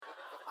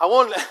I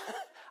wanted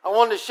I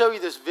wanted to show you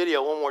this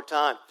video one more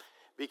time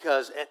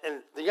because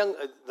and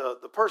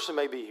the person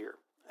may be here,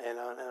 and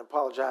I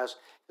apologize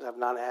because I've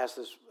not asked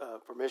this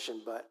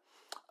permission, but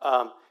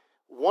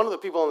one of the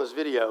people in this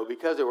video,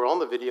 because they were on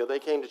the video, they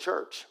came to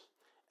church,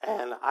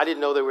 and I didn't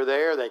know they were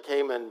there. They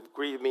came and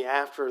greeted me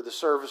after the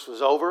service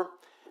was over,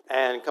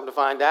 and come to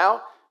find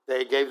out,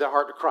 they gave their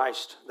heart to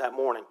Christ that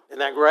morning. Isn't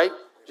that great?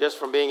 Just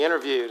from being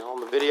interviewed on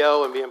the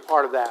video and being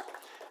part of that.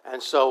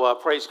 And so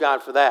praise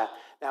God for that.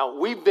 Now,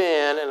 we've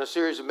been in a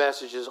series of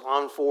messages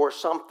on For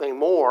Something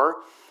More,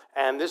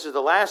 and this is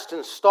the last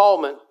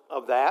installment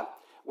of that.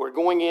 We're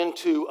going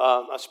into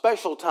a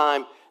special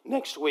time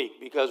next week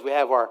because we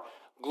have our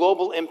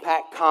Global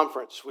Impact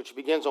Conference, which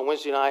begins on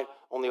Wednesday night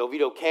on the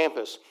Oviedo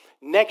campus.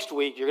 Next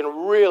week, you're going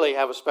to really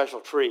have a special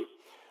treat.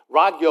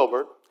 Rod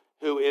Gilbert,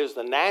 who is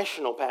the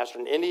national pastor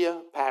in India,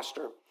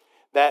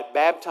 that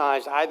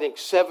baptized, I think,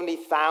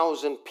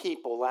 70,000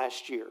 people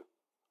last year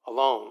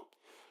alone.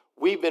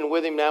 We've been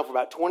with him now for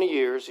about 20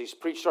 years. He's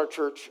preached our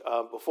church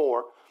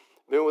before.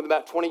 Been with him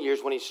about 20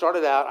 years. When he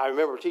started out, I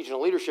remember teaching a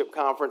leadership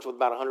conference with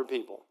about 100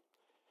 people,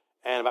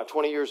 and about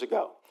 20 years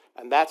ago.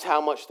 And that's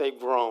how much they've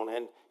grown.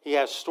 And he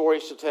has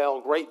stories to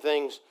tell, great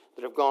things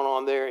that have gone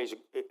on there. He's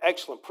an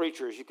excellent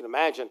preacher, as you can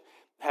imagine,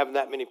 having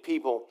that many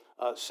people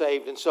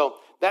saved. And so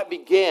that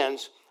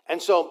begins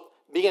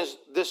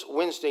this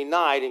Wednesday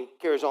night and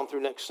carries on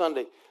through next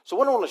Sunday. So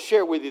what I want to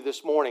share with you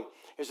this morning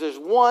is there's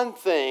one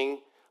thing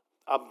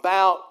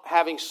about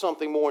having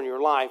something more in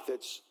your life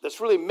that's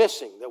really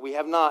missing, that we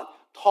have not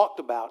talked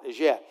about as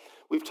yet.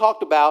 We've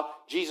talked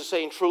about Jesus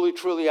saying, "Truly,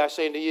 truly, I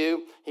say unto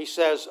you." He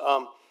says,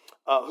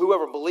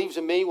 "Whoever believes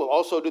in me will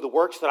also do the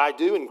works that I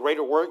do, and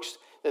greater works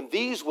than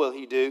these will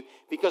he do,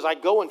 because I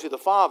go unto the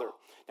Father."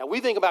 Now,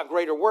 we think about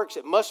greater works,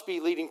 it must be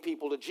leading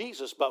people to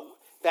Jesus, but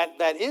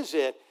that is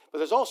it. But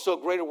there's also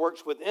greater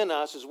works within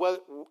us as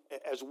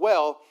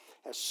well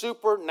as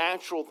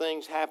supernatural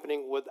things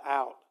happening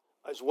without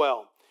as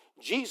well.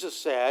 Jesus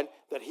said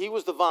that he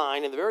was the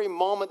vine, and the very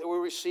moment that we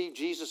receive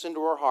Jesus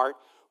into our heart,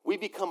 we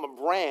become a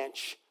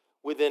branch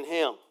within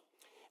him.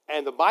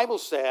 And the Bible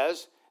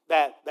says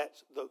that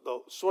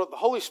the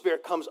Holy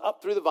Spirit comes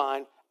up through the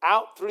vine,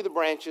 out through the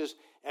branches,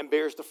 and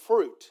bears the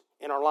fruit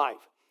in our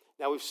life.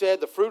 Now, we've said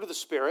the fruit of the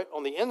Spirit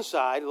on the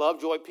inside: love,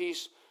 joy,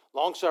 peace,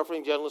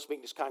 long-suffering, gentleness,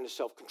 meekness, kindness,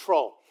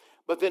 self-control.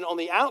 But then on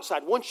the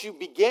outside, once you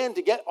begin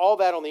to get all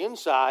that on the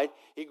inside,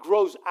 it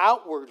grows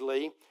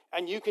outwardly,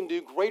 and you can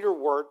do greater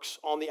works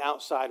on the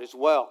outside as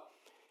well.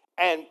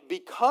 And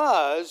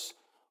because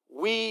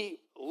we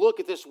look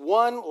at this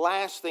one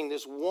last thing,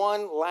 this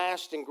one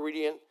last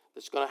ingredient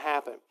that's going to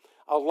happen,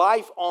 a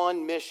life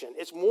on mission.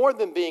 It's more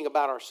than being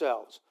about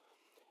ourselves.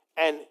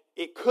 And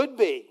it could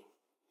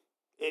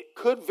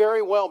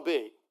very well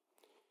be,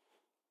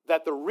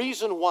 that the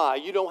reason why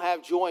you don't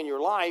have joy in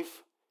your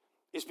life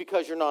is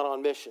because you're not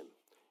on mission.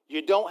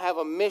 You don't have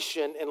a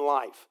mission in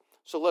life.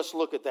 So let's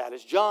look at that.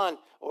 As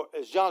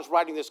John's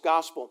writing this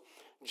gospel,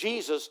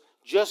 Jesus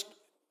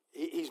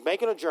he's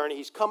making a journey.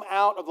 He's come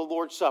out of the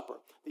Lord's Supper,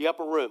 the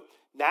upper room.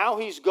 Now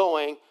he's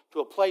going to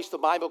a place the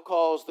Bible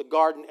calls the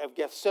Garden of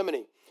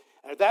Gethsemane.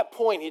 And at that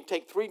point, he'd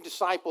take 3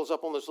 disciples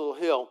up on this little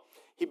hill.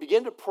 He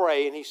began to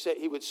pray, and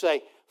he would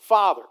say,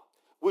 "Father,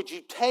 would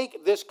you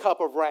take this cup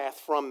of wrath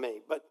from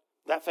me?" But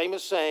that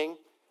famous saying,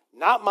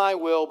 "Not my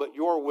will, but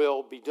your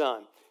will be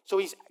done." So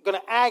he's going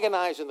to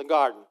agonize in the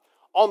garden.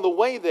 On the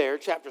way there,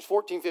 chapters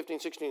 14, 15,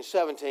 16, and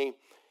 17,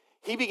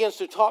 he begins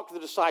to talk to the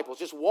disciples,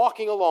 just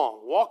walking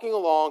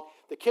along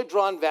the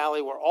Kidron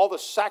Valley where all the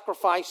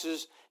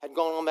sacrifices had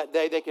gone on that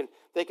day.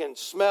 They can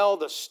smell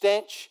the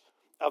stench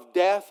of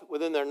death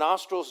within their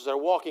nostrils as they're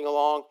walking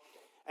along.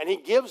 And he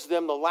gives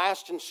them the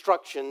last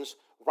instructions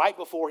right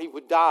before he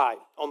would die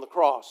on the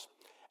cross.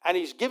 And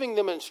he's giving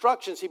them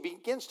instructions. He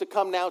begins to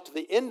come now to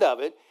the end of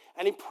it,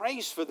 and he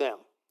prays for them.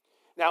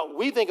 Now,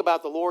 we think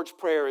about the Lord's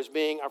Prayer as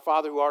being, "Our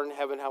Father who art in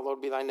heaven, hallowed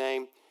be thy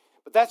name."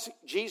 But that's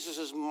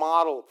Jesus'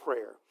 model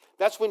prayer.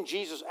 That's when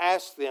Jesus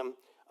asked them,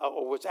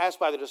 or was asked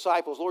by the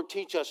disciples, "Lord,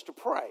 teach us to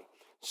pray."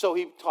 So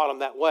he taught them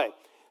that way.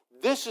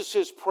 This is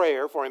his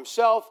prayer for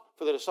himself,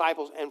 for the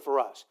disciples, and for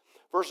us.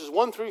 Verses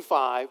 1 through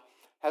 5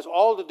 has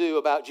all to do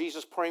about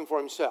Jesus praying for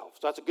himself.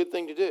 So that's a good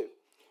thing to do.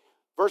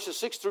 Verses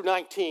 6 through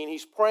 19,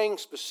 he's praying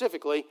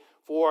specifically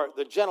for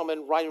the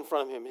gentleman right in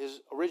front of him, his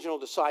original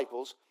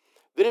disciples.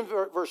 Then in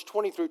verse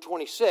 20 through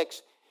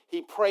 26,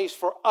 he prays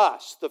for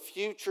us, the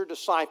future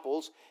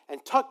disciples,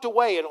 and tucked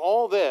away in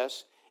all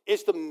this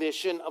is the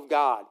mission of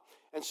God.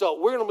 And so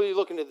we're going to be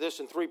looking at this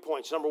in 3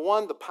 points. Number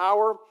 1, the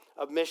power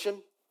of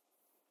mission.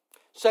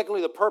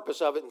 Secondly, the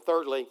purpose of it. And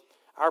thirdly,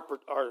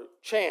 our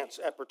chance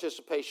at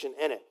participation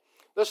in it.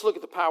 Let's look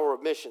at the power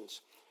of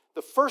missions.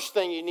 The first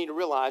thing you need to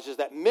realize is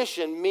that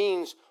mission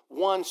means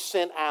one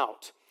sent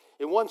out.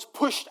 One's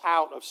pushed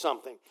out of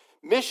something.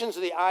 Missions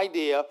are the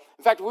idea.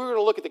 In fact, we're going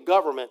to look at the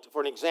government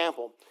for an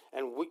example.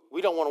 And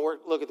we don't want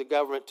to look at the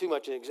government too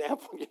much as an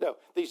example,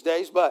 these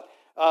days. But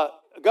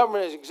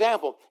government as an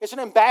example, it's an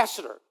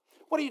ambassador.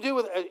 What do you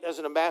do as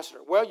an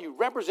ambassador? Well, you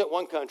represent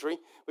one country,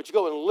 but you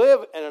go and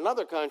live in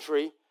another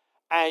country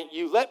and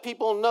you let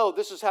people know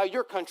this is how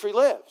your country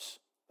lives.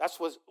 That's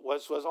what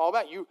it's all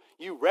about.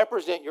 You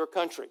represent your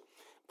country.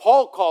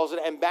 Paul calls it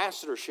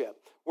ambassadorship.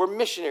 We're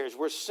missionaries.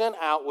 We're sent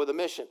out with a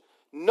mission.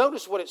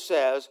 Notice what it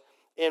says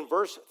in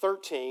verse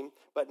 13.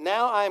 But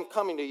now I am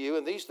coming to you,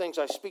 and these things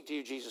I speak to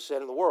you, Jesus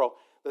said, in the world,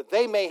 that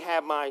they may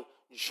have my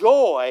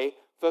joy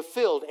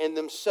fulfilled in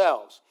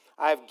themselves.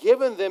 I have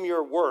given them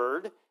your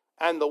word,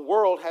 and the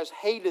world has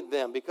hated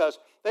them because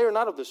they are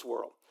not of this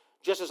world,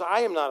 just as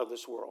I am not of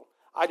this world.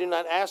 I do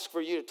not ask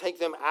for you to take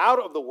them out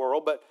of the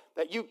world, but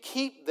that you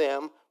keep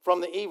them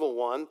from the evil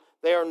one.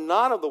 They are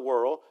not of the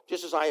world,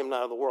 just as I am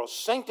not of the world.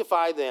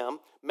 Sanctify them,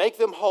 make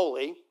them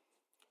holy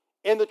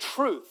in the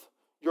truth.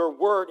 Your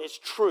word is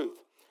truth.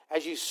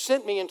 As you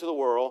sent me into the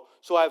world,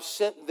 so I have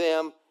sent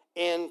them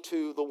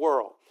into the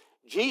world.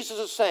 Jesus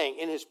is saying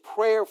in his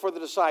prayer for the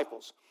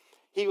disciples,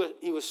 he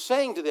was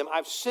saying to them,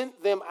 I've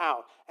sent them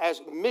out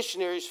as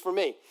missionaries for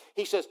me.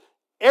 He says,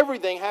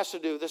 everything has to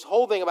do, this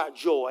whole thing about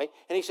joy.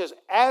 And he says,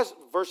 as,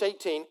 verse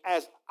 18,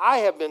 as I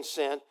have been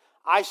sent,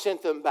 I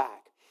sent them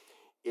back.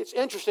 It's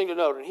interesting to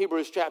note in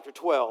Hebrews chapter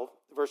 12,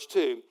 verse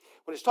 2,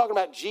 when it's talking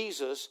about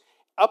Jesus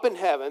up in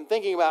heaven,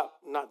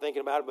 not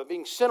thinking about it, but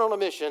being sent on a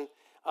mission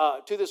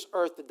to this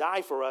earth to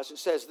die for us, it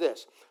says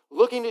this,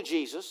 looking to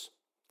Jesus,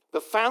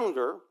 the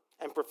founder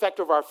and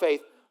perfecter of our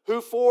faith,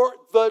 who for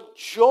the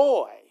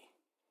joy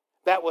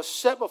that was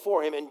set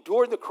before him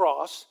endured the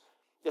cross,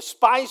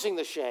 despising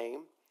the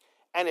shame,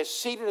 and is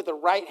seated at the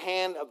right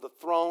hand of the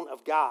throne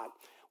of God.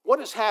 What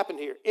has happened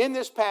here? In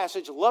this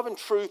passage, love and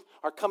truth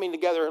are coming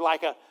together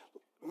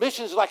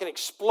missions like an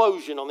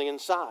explosion on the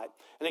inside,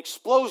 an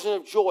explosion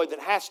of joy that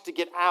has to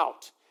get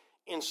out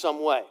in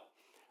some way.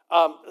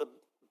 The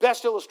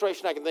best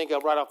illustration I can think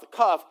of right off the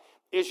cuff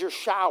is your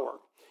shower.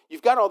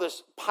 You've got all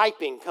this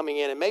piping coming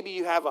in, and maybe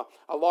you have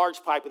a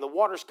large pipe, and the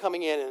water's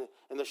coming in,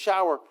 and the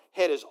shower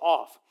head is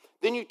off.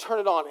 Then you turn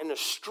it on, and the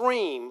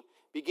stream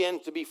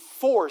begins to be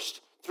forced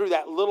through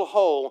that little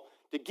hole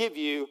to give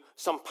you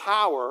some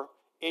power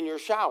in your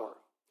shower.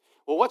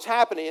 Well, what's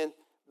happening,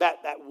 that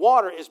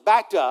water is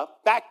backed up,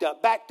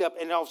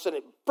 and all of a sudden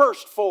it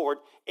bursts forward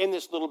in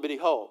this little bitty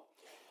hole.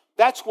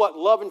 That's what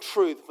love and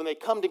truth, when they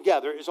come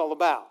together, is all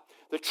about.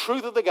 The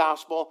truth of the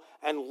gospel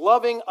and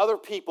loving other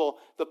people,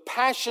 the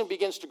passion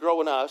begins to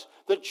grow in us.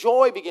 The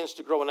joy begins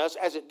to grow in us,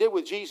 as it did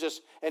with Jesus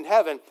in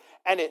heaven.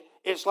 And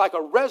it's like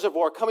a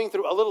reservoir coming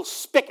through a little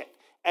spigot.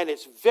 And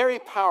it's very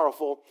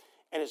powerful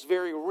and it's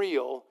very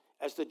real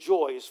as the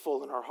joy is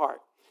full in our heart.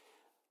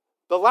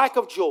 The lack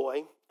of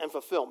joy and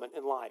fulfillment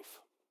in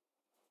life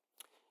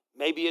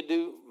may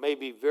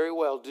be very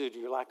well due to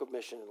your lack of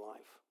mission in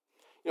life.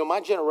 You know,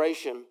 my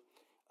generation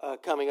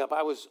coming up,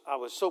 I was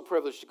so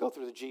privileged to go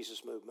through the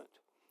Jesus movement,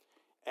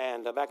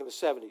 and back in the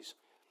 70s.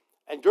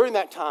 And during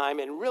that time,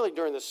 and really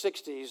during the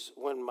 60s,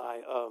 when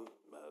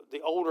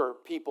the older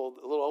people,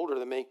 a little older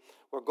than me,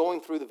 were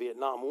going through the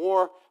Vietnam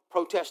War,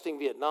 protesting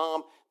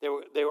Vietnam,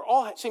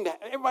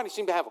 everybody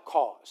seemed to have a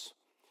cause.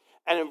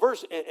 And in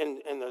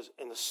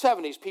the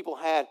 70s, people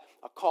had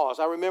a cause.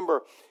 I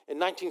remember in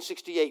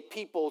 1968,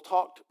 people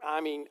talked,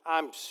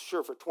 I'm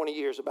sure for 20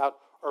 years, about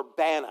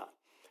Urbana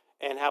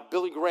and how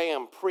Billy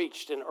Graham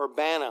preached in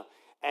Urbana.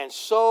 And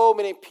so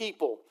many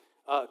people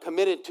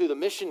committed to the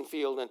mission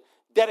field and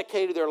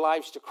dedicated their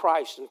lives to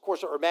Christ. And of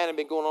course, Urbana had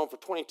been going on for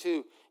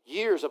 22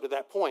 years up to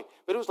that point.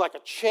 But it was like a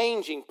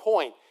changing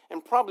point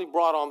and probably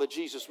brought on the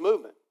Jesus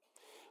movement.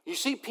 You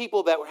see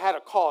people that had a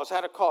cause.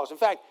 In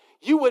fact,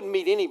 you wouldn't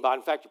meet anybody.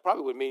 In fact, you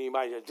probably wouldn't meet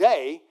anybody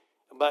today.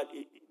 But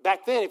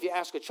back then, if you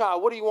ask a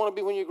child, what do you want to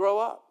be when you grow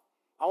up?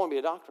 I want to be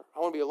a doctor. I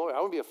want to be a lawyer. I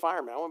want to be a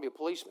fireman. I want to be a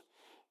policeman.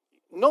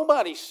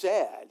 Nobody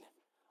said,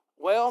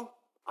 well,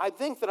 I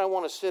think that I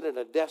want to sit at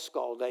a desk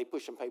all day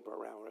pushing paper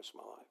around the rest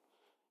of my life.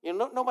 You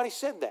know, nobody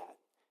said that.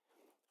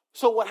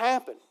 So what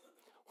happened?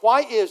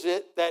 Why is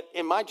it that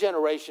in my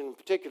generation in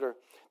particular,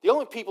 the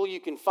only people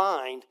you can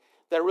find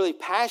that are really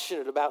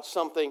passionate about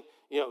something,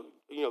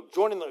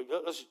 joining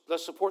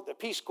let's support the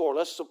Peace Corps,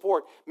 let's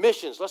support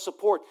missions, let's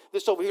support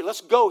this over here,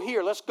 let's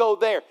go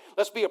there,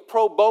 let's be a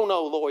pro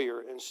bono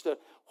lawyer instead.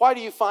 Why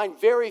do you find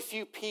very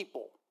few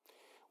people?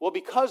 Well,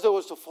 because there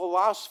was a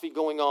philosophy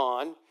going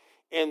on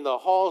in the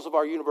halls of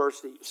our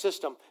university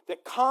system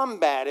that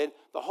combated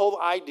the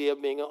whole idea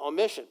of being on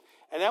mission.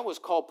 And that was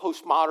called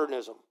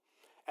postmodernism.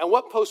 And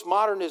what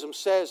postmodernism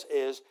says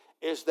is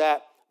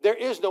that there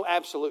is no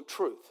absolute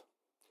truth.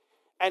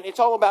 And it's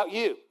all about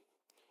you.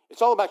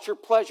 It's all about your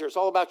pleasure. It's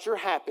all about your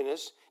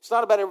happiness. It's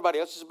not about everybody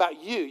else. It's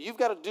about you. You've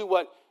got to do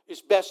what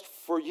is best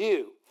for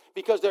you.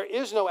 Because there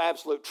is no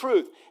absolute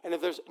truth. And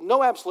if there's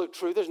no absolute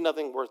truth, there's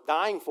nothing worth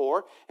dying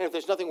for. And if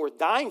there's nothing worth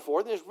dying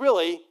for, there's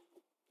really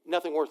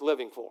nothing worth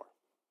living for.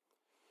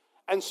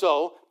 And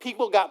so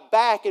people got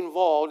back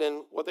involved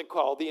in what they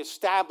call the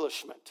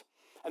establishment.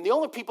 And the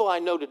only people I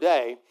know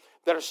today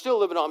that are still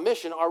living on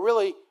mission are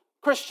really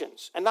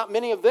Christians. And not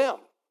many of them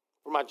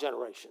from my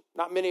generation.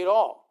 Not many at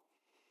all.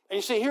 And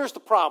you see, here's the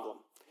problem.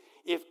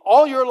 If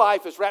all your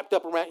life is wrapped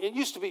up around, it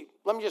used to be,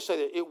 let me just say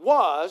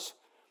that,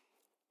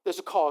 there's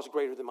a cause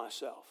greater than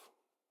myself.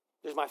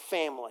 There's my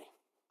family,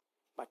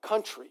 my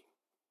country,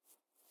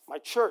 my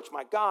church,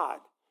 my God,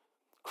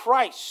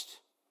 Christ.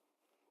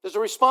 There's a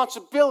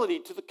responsibility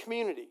to the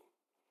community.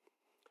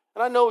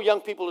 And I know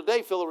young people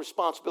today feel a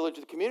responsibility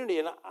to the community,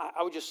 and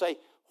I would just say,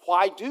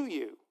 why do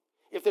you?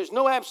 If there's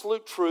no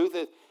absolute truth,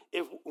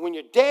 if when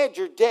you're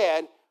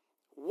dead,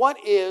 what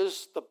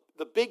is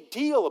the big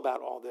deal about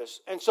all this?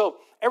 And so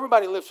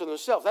everybody lives for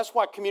themselves. That's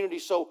why community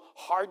is so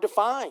hard to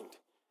find.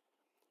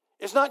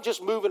 It's not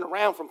just moving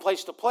around from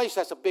place to place.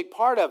 That's a big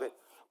part of it.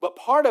 But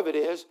part of it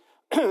is,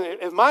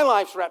 if my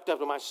life's wrapped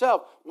up in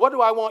myself, what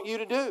do I want you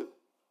to do?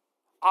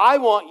 I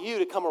want you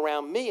to come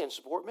around me and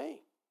support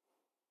me.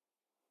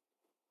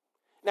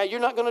 Now, you're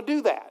not going to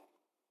do that.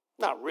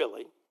 Not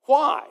really.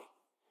 Why?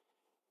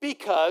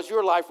 Because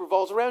your life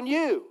revolves around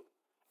you.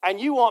 And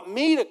you want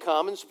me to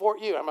come and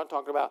support you. I'm not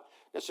talking about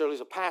necessarily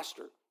as a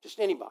pastor, just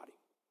anybody.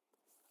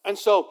 And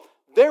so,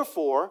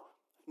 therefore,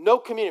 no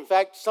community. In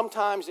fact,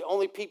 sometimes the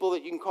only people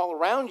that you can call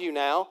around you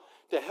now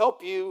to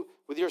help you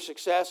with your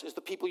success is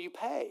the people you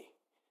pay.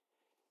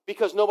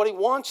 Because nobody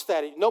wants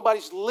that.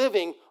 Nobody's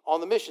living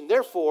on the mission.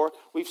 Therefore,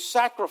 we've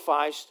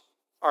sacrificed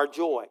our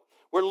joy.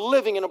 We're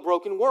living in a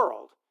broken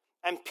world.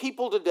 And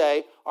people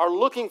today are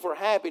looking for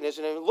happiness,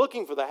 and in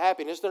looking for the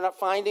happiness, they're not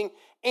finding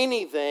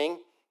anything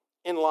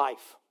in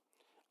life.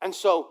 And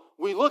so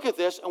we look at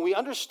this and we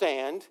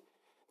understand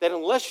that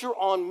unless you're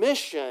on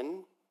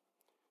mission,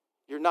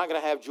 you're not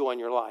going to have joy in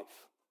your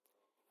life.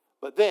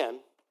 But then,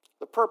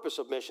 the purpose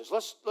of missions.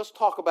 Let's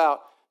talk about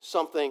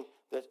something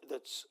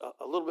that's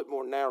a little bit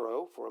more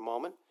narrow for a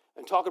moment,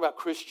 and talk about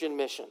Christian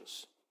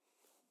missions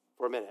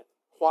for a minute.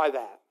 Why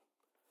that?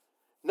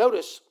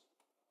 Notice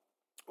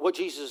what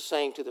Jesus is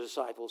saying to the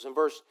disciples. In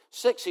verse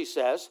 6, he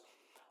says,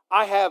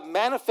 I have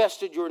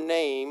manifested your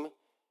name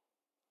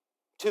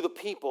to the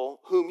people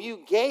whom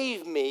you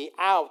gave me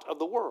out of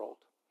the world.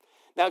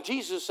 Now,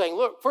 Jesus is saying,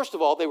 look, first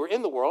of all, they were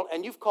in the world,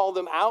 and you've called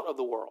them out of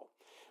the world.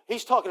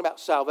 He's talking about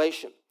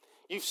salvation.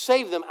 You've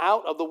saved them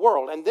out of the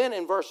world. And then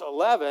in verse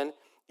 11,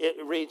 it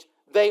reads,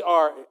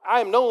 I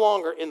am no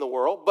longer in the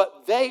world,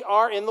 but they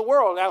are in the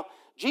world. Now,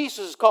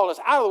 Jesus has called us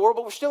out of the world,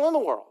 but we're still in the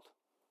world.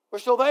 We're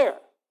still there.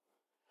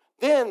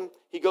 Then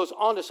he goes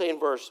on to say in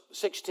verse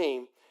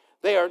 16,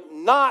 they are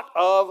not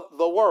of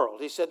the world.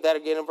 He said that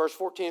again in verse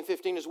 14 and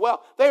 15 as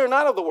well. They are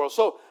not of the world.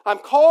 So I'm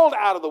called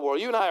out of the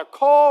world. You and I are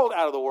called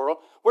out of the world.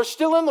 We're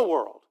still in the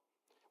world.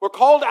 We're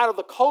called out of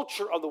the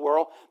culture of the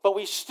world, but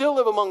we still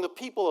live among the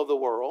people of the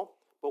world,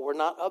 but we're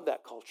not of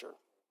that culture.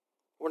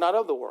 We're not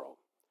of the world.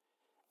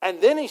 And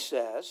then he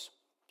says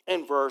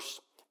in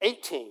verse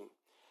 18,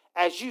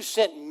 as you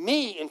sent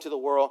me into the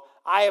world,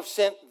 I have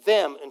sent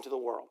them into the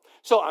world.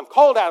 So I'm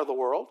called out of the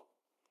world.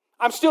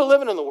 I'm still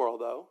living in the world,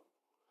 though.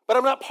 But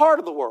I'm not part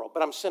of the world,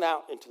 but I'm sent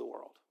out into the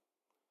world.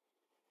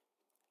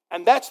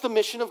 And that's the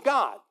mission of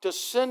God, to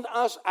send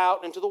us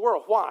out into the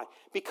world. Why?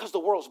 Because the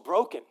world's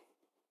broken.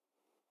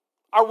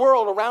 Our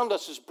world around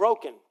us is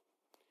broken.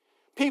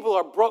 People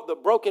are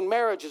broken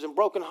marriages and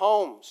broken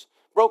homes,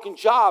 broken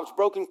jobs,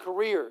 broken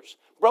careers,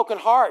 broken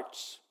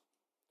hearts.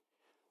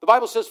 The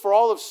Bible says, for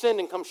all have sinned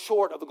and come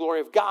short of the glory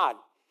of God.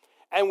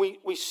 And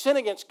we sin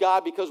against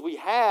God because we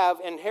have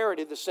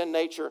inherited the sin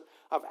nature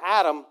of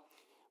Adam,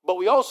 but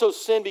we also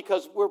sin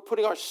because we're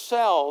putting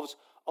ourselves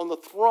on the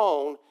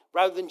throne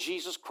rather than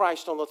Jesus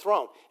Christ on the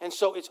throne. And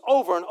so it's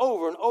over and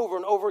over and over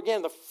and over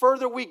again. The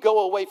further we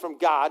go away from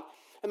God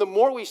and the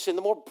more we sin,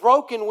 the more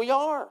broken we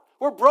are.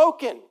 We're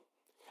broken.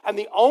 And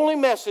the only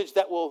message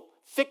that will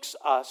fix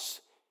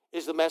us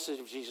is the message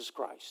of Jesus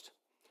Christ.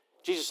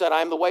 Jesus said, I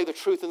am the way, the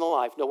truth, and the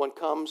life. No one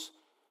comes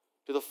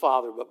to the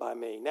Father but by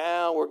me.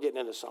 Now we're getting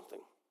into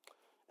something.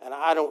 And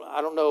I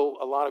don't know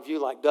a lot of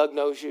you like Doug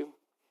knows you.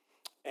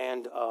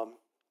 And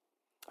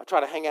I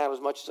try to hang out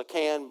as much as I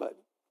can, but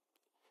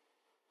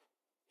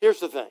here's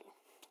the thing.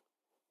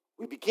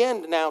 We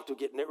begin now to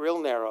get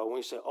real narrow when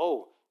we say,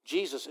 oh,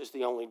 Jesus is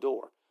the only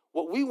door.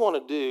 What we want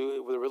to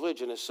do with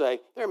religion is say,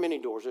 there are many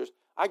doors.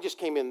 I just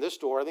came in this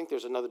door. I think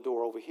there's another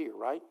door over here,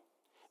 right?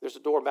 There's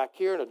a door back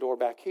here and a door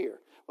back here.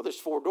 Well, there's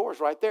 4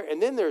 doors right there.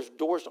 And then there's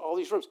doors to all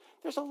these rooms.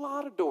 There's a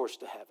lot of doors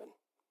to heaven.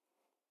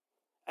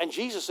 And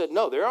Jesus said,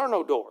 no, there are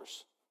no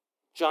doors.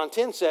 John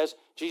 10 says,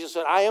 Jesus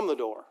said, I am the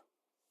door.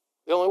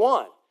 The only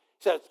one.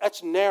 He said,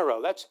 that's narrow.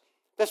 That's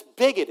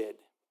bigoted.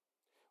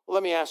 Well,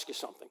 let me ask you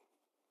something.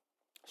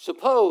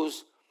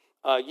 Suppose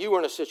you were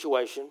in a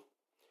situation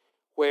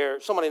where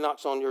somebody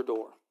knocks on your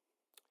door.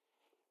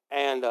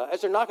 And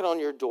as they're knocking on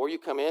your door, you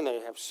come in,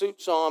 they have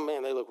suits on,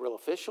 man, they look real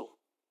official.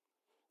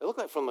 They look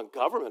like from the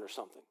government or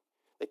something.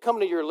 They come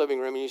to your living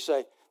room and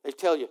they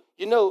tell you,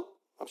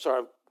 I'm sorry,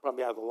 I'm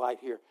probably out of the light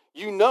here.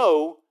 You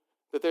know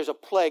that there's a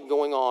plague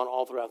going on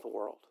all throughout the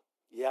world.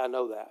 Yeah, I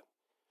know that.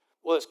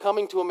 Well, it's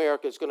coming to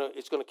America. It's going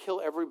to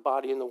kill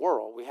everybody in the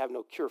world. We have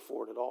no cure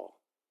for it at all.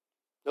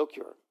 No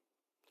cure.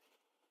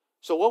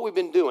 So what we've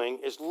been doing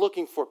is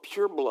looking for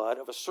pure blood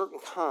of a certain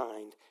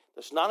kind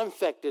that's not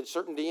infected,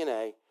 certain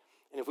DNA.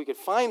 And if we could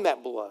find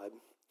that blood,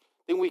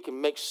 then we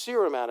can make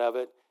serum out of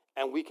it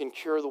and we can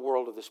cure the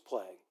world of this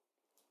plague.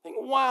 Think,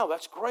 wow,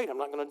 that's great. I'm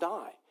not going to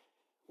die.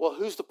 Well,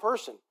 who's the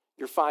person?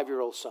 Your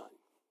 5-year-old son.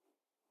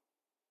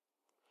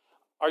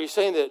 Are you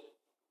saying that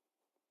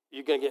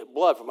you're going to get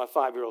blood from my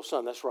 5-year-old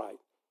son? That's right.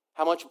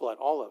 How much blood?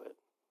 All of it.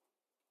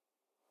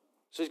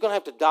 So he's going to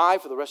have to die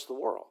for the rest of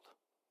the world.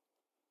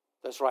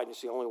 That's right, and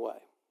it's the only way.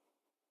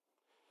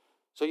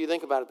 So you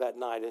think about it that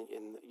night,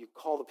 and you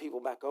call the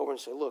people back over and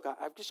say, look,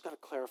 I've just got to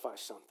clarify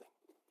something.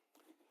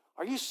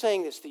 Are you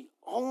saying it's the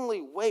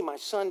only way, my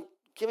son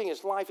giving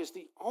his life is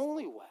the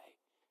only way?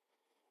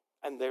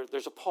 And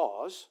there's a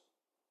pause,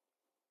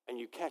 and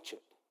you catch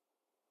it.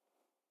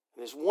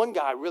 And this one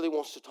guy really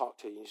wants to talk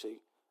to you. You say,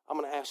 I'm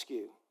going to ask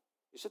you,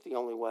 is it the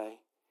only way?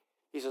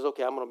 He says,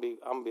 okay, I'm going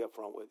to be up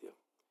front with you.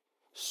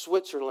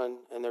 Switzerland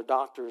and their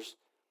doctors,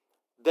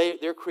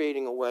 they're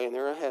creating a way, and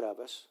they're ahead of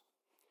us.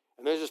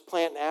 And there's this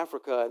plant in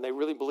Africa, and they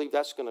really believe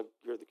that's going to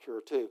cure the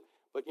cure too.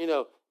 But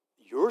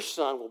your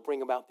son will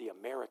bring about the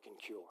American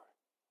cure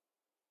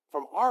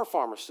from our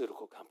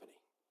pharmaceutical company.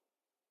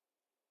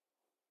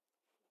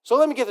 So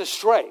let me get this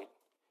straight.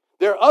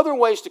 There are other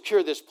ways to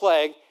cure this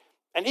plague,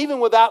 and even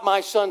without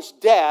my son's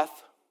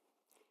death,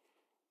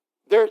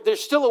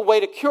 there's still a way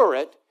to cure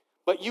it,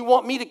 but you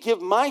want me to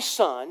give my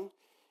son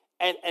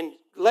and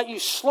let you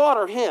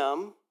slaughter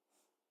him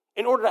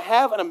in order to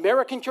have an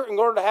American cure, in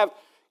order to have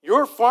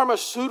your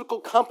pharmaceutical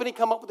company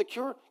come up with a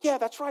cure? Yeah,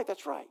 that's right.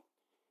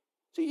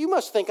 So you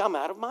must think I'm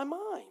out of my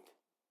mind.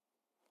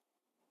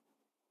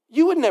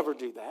 You would never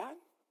do that.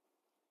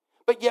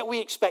 But yet we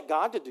expect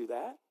God to do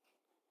that.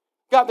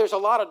 God, there's a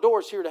lot of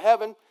doors here to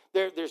heaven.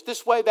 There's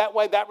this way,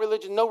 that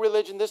religion, no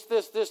religion, this,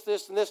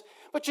 and this.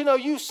 But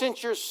you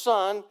sent your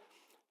son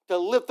to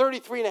live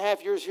 33 and a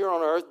half years here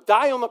on earth,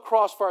 die on the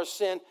cross for our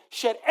sin,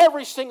 shed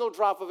every single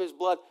drop of his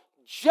blood,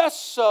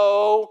 just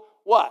so,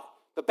 what?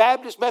 The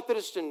Baptists,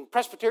 Methodists, and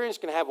Presbyterians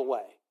can have a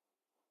way.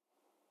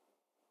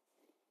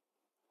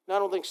 No, I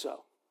don't think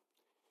so.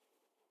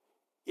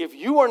 If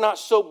you are not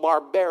so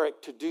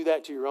barbaric to do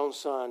that to your own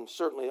son,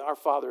 certainly our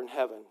Father in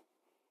heaven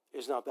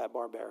is not that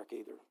barbaric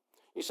either.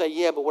 You say,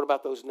 yeah, but what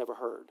about those who never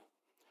heard?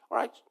 All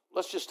right,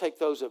 let's just take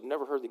those who have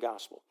never heard the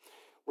gospel.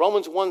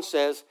 Romans 1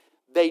 says,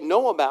 they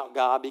know about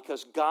God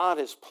because God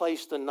has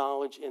placed the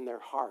knowledge in their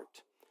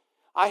heart.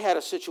 I had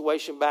a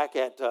situation back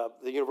at the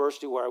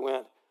university where I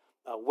went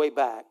way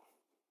back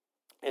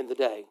in the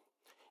day,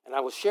 and I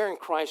was sharing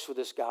Christ with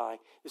this guy.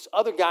 This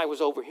other guy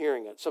was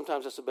overhearing it.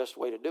 Sometimes that's the best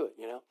way to do it,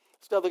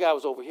 This other guy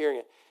was overhearing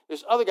it.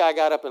 This other guy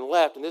got up and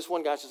left, and this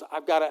one guy says,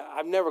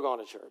 I've never gone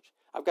to church.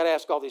 I've got to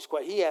ask all these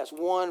questions. He asked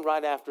one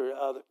right after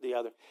the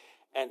other,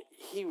 and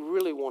he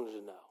really wanted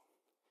to know.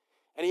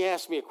 And he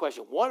asked me a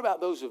question. What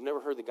about those who have never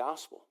heard the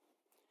gospel?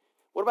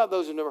 What about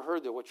those who have never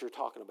heard what you're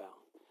talking about?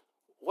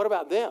 What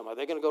about them? Are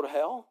they going to go to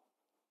hell?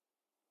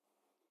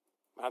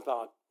 I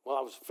thought, well,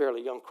 I was a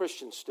fairly young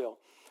Christian still.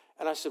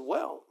 And I said,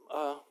 well,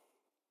 I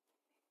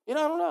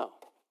don't know.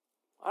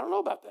 I don't know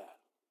about that.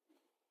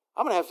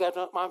 I'm going to have to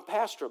talk to my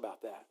pastor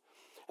about that.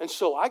 And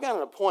so I got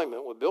an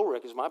appointment with Bill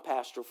Rick as my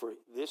pastor for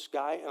this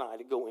guy and I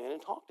to go in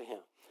and talk to him.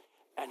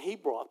 And he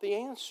brought the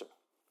answer.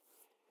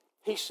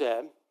 He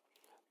said,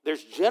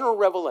 there's general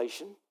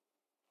revelation,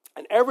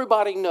 and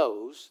everybody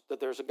knows that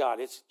there's a God.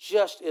 It's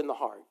just in the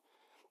heart.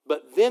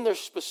 But then there's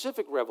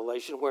specific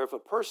revelation where if a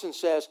person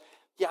says,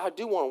 yeah, I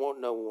do want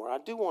to know more. I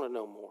do want to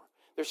know more.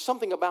 There's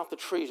something about the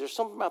trees. There's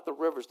something about the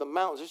rivers, the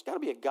mountains. There's got to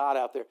be a God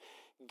out there.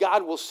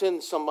 God will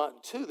send someone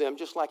to them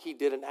just like he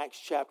did in Acts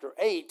chapter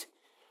 8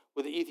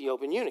 with the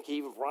Ethiopian eunuch. He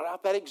even brought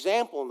out that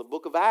example in the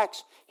book of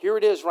Acts. Here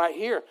it is right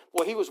here.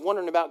 Boy, he was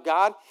wondering about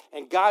God,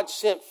 and God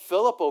sent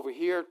Philip over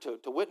here to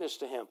witness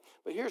to him.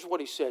 But here's what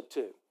he said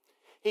too.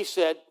 He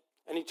said,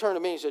 and he turned to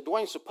me and he said,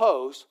 Dwayne,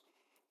 suppose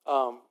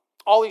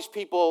all these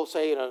people,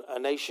 say in a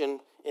nation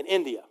in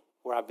India,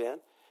 where I've been,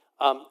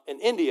 in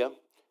India,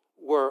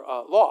 were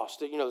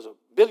lost. There's a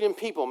billion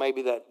people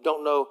maybe that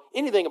don't know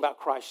anything about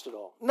Christ at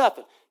all.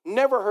 Nothing.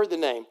 Never heard the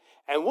name.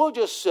 And we'll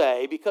just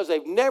say, because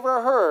they've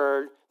never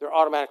heard, they're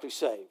automatically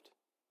saved.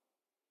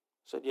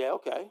 I said, yeah,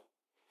 okay.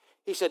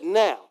 He said,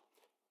 now,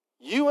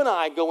 you and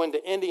I go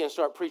into India and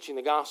start preaching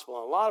the gospel.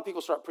 And a lot of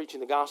people start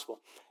preaching the gospel.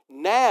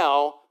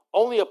 Now,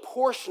 only a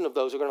portion of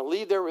those are going to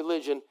leave their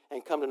religion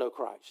and come to know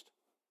Christ.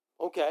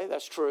 Okay,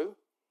 that's true.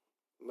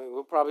 I mean,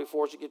 we'll probably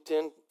force you to get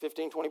 10,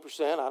 15,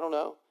 20%. I don't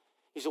know.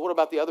 He said, what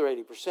about the other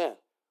 80%?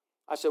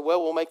 I said,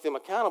 well, we'll make them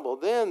accountable.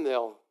 Then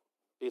they'll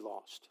be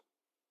lost.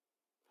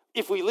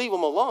 If we leave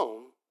them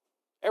alone,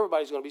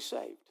 everybody's going to be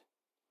saved.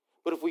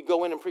 But if we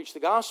go in and preach the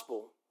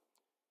gospel,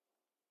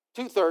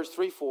 2/3,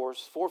 3/4,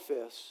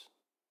 4/5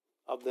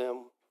 of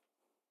them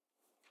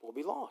will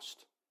be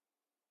lost.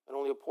 And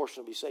only a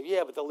portion will be saved.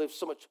 Yeah, but they'll live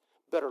so much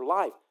better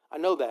life. I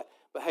know that.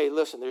 But hey,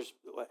 listen, there's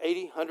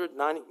 80, 100,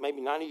 90, maybe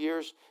 90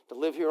 years to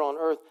live here on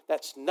earth.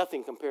 That's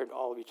nothing compared to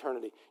all of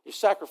eternity. You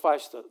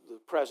sacrifice the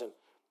present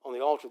on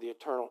the altar of the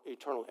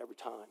eternal every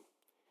time.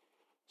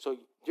 So,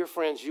 dear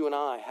friends, you and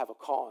I have a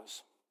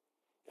cause.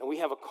 And we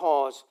have a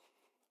cause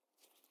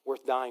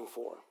worth dying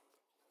for.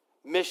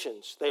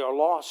 Missions, they are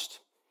lost.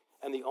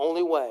 And the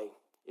only way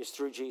is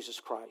through Jesus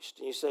Christ.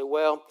 And you say,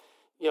 well,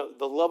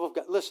 the love of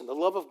God. Listen, the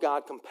love of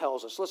God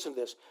compels us. Listen to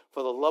this.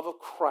 For the love of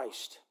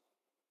Christ,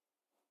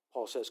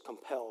 Paul says,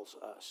 compels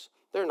us.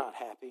 They're not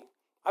happy.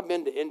 I've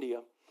been to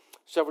India.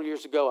 Several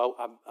years ago,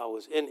 I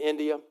was in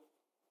India,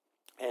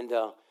 and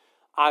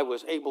I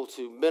was able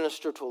to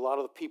minister to a lot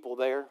of the people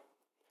there.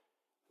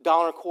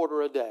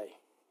 $1.25 a day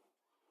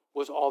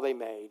was all they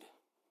made.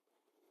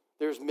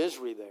 There's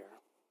misery there.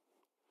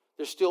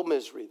 There's still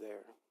misery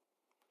there.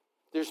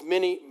 There's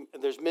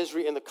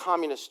misery in the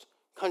communist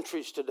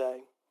countries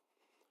today.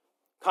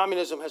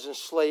 Communism has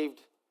enslaved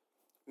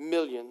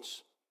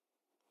millions,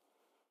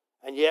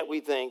 and yet we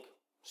think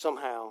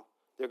somehow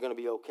they're going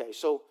to be okay.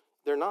 So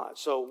they're not.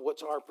 So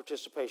what's our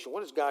participation?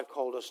 What has God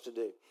called us to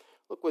do?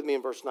 Look with me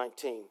in verse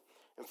 19.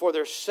 And for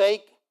their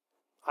sake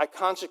I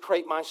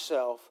consecrate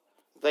myself,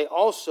 they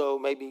also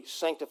may be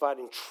sanctified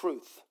in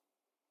truth.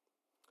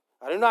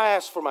 I do not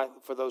ask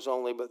for those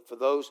only, but for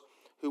those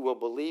who will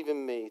believe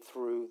in me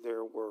through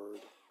their word.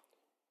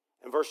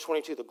 In verse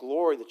 22, the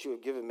glory that you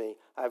have given me,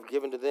 I have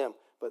given to them,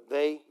 but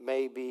they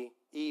may be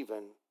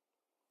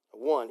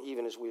one,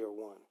 even as we are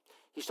one.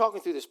 He's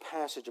talking through this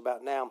passage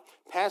about now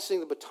passing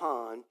the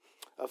baton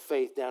of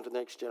faith down to the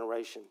next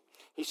generation.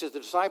 He says, the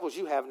disciples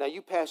you have, now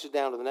you pass it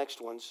down to the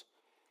next ones.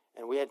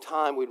 And we had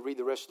time, we'd read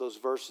the rest of those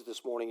verses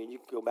this morning, and you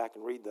can go back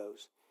and read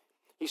those.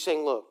 He's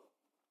saying, look,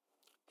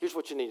 here's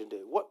what you need to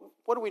do. What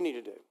do we need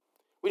to do?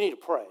 We need to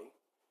pray.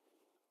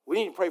 We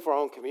need to pray for our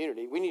own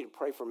community. We need to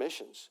pray for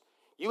missions.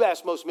 You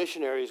ask most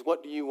missionaries,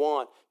 what do you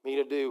want me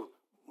to do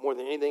more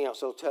than anything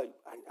else? They'll tell you,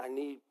 I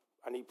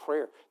need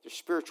prayer. There's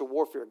spiritual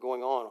warfare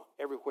going on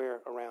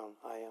everywhere around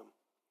I am.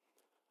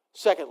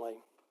 Secondly,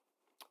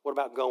 what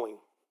about going?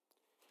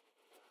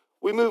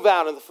 We move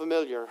out of the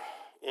familiar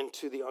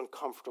into the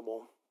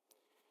uncomfortable.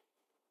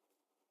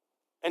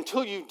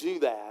 Until you do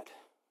that,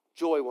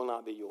 joy will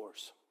not be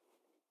yours,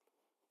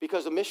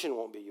 because the mission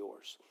won't be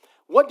yours.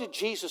 What did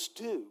Jesus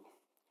do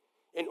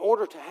in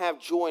order to have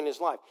joy in his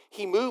life?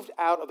 He moved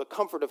out of the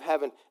comfort of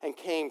heaven and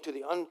came to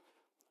the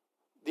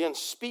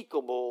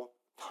unspeakable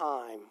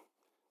time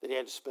that he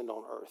had to spend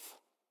on earth.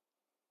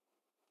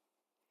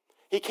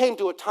 He came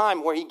to a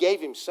time where he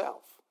gave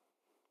himself.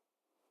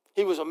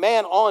 He was a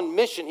man on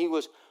mission. He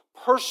was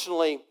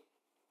personally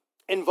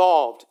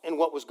involved in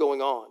what was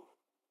going on.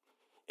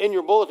 In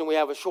your bulletin, we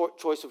have a short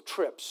choice of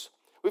trips.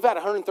 We've had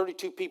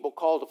 132 people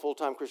called to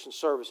full-time Christian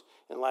service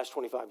in the last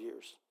 25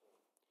 years.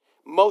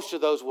 Most of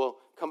those will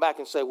come back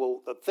and say,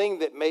 well, the thing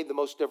that made the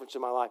most difference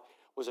in my life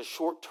was a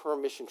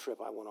short-term mission trip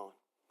I went on.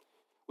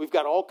 We've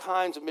got all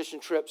kinds of mission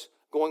trips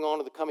going on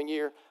in the coming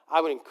year.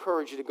 I would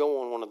encourage you to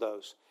go on one of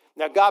those.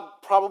 Now, God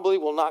probably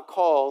will not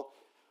call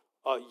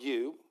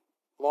you,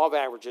 law of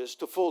averages,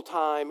 to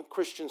full-time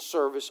Christian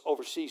service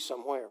overseas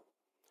somewhere.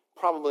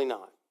 Probably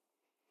not.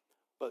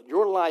 But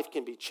your life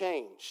can be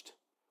changed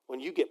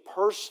when you get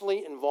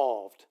personally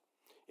involved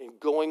in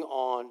going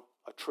on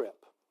a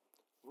trip.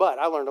 But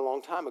I learned a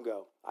long time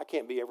ago, I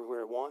can't be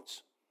everywhere at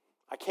once.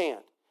 I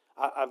can't.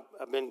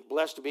 I've been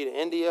blessed to be to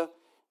India,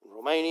 and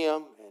Romania,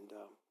 and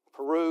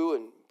Peru,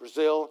 and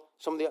Brazil,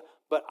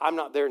 but I'm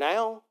not there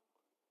now,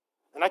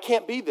 and I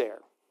can't be there.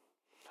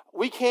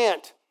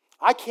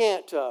 I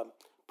can't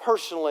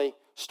personally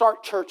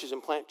start churches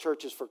and plant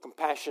churches for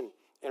Compassion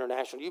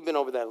International. You've been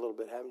over that a little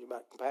bit, haven't you,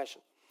 about Compassion?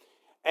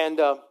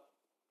 And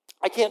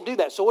I can't do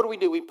that. So what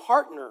do? We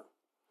partner.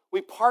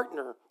 We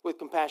partner with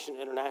Compassion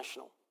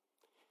International.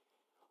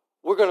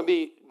 We're going to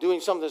be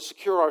doing something to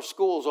secure our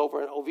schools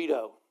over in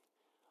Oviedo.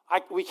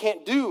 We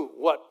can't do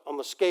what on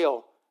the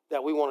scale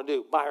that we want to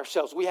do by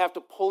ourselves. We have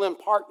to pull in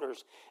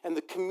partners and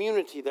the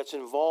community that's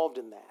involved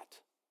in that.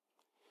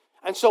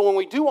 And so when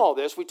we do all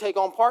this, we take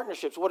on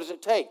partnerships. What does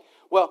it take?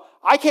 Well,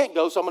 I can't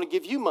go, so I'm going to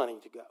give you money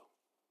to go.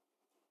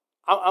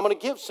 I'm going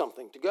to give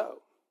something to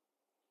go.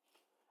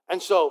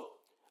 And so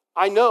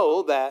I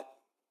know that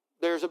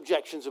there's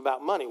objections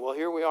about money. Well,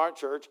 here we are at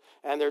church,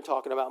 and they're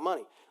talking about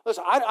money.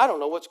 Listen, I don't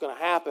know what's going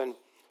to happen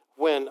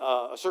when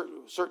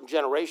certain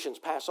generations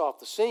pass off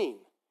the scene,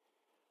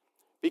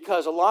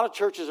 because a lot of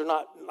churches are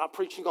not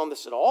preaching on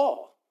this at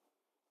all.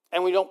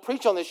 And we don't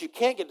preach on this, you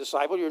can't get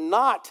discipled. You're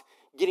not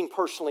getting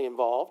personally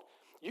involved.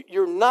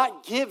 You're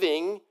not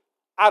giving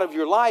out of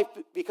your life,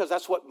 because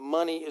that's what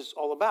money is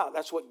all about.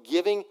 That's what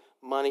giving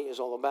money is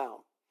all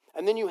about.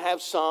 And then you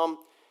have some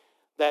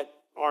that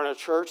are in a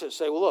church that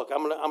say, well, look,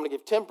 I'm going to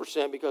give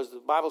 10% because the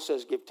Bible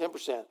says give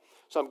 10%.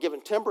 So I'm giving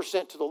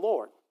 10% to the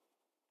Lord.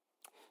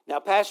 Now,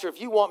 Pastor,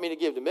 if you want me to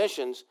give to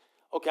missions,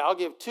 okay, I'll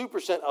give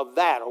 2% of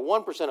that or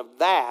 1% of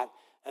that,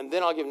 and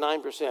then I'll give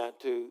 9%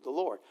 to the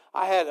Lord.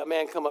 I had a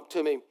man come up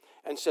to me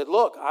and said,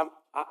 look,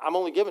 I'm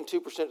only giving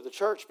 2% to the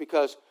church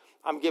because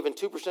I'm giving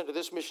 2% to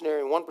this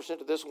missionary and 1%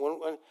 to this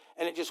one,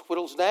 and it just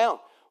whittles down.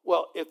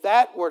 Well, if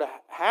that were to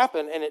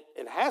happen, and it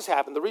has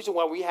happened, the reason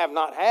why we have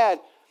not had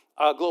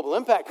a Global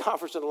Impact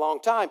Conference in a long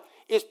time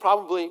is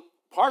probably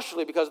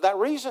partially because of that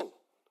reason.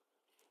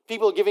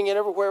 People are giving it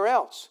everywhere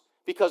else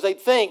because they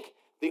think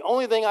the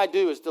only thing I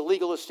do is the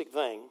legalistic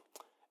thing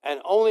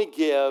and only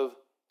give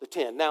the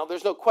 10. Now,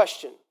 there's no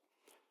question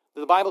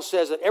that the Bible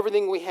says that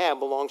everything we have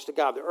belongs to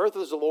God. The earth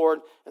is the Lord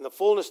and the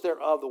fullness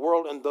thereof, the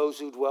world and those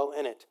who dwell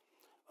in it.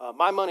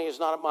 My money is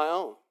not of my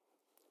own.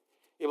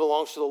 It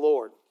belongs to the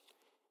Lord.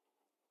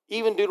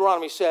 Even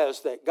Deuteronomy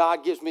says that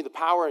God gives me the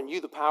power and you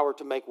the power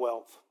to make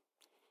wealth.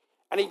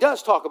 And he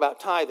does talk about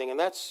tithing, and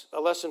that's a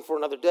lesson for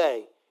another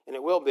day, and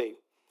it will be.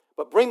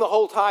 But bring the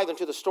whole tithe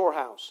into the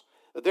storehouse,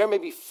 that there may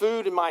be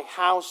food in my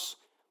house.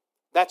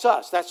 That's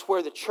us. That's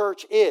where the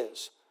church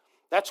is.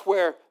 That's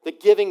where the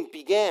giving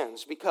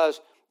begins, because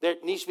there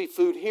needs to be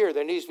food here.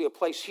 There needs to be a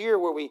place here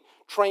where we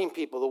train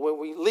people, where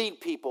we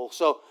lead people,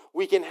 so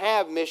we can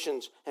have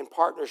missions and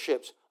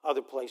partnerships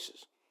other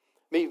places.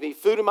 Maybe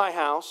food in my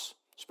house,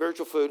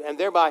 spiritual food, and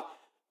thereby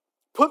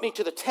put me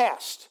to the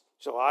test.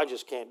 So I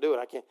just can't do it.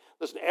 I can't.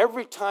 Listen,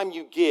 every time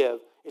you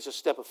give, it's a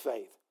step of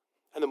faith.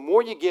 And the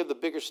more you give, the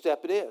bigger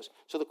step it is.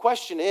 So the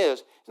question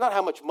is, it's not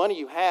how much money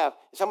you have,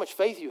 it's how much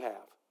faith you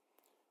have.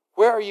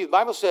 Where are you? The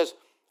Bible says,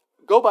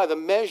 go by the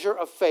measure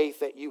of faith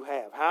that you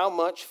have. How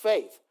much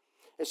faith?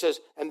 It says,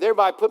 and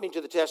thereby put me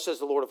to the test, says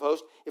the Lord of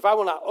hosts, if I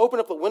will not open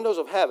up the windows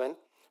of heaven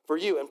for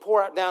you and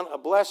pour out down a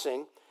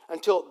blessing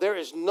until there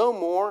is no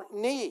more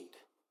need.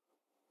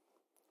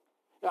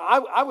 Now,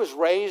 I was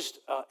raised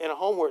in a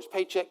home where it's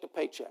paycheck to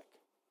paycheck.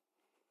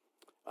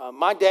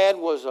 My dad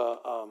was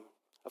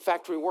a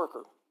factory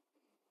worker.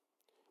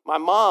 My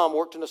mom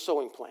worked in a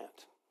sewing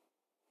plant.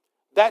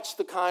 That's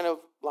the kind of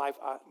life.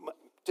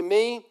 To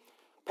me,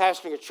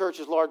 pastoring a church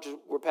as large as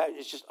we're pastoring,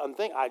 it's just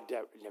unthinkable. I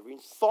never even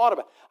thought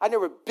about it. I'd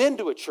never been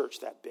to a church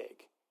that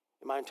big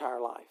in my entire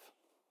life.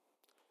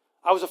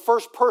 I was the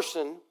first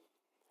person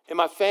in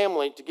my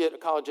family to get a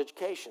college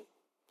education,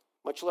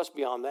 much less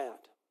beyond that.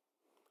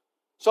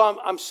 So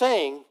I'm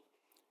saying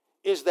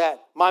is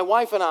that my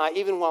wife and I,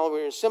 even while we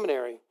were in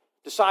seminary,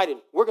 decided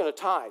we're going to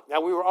tithe.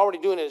 Now, we were already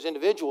doing it as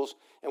individuals,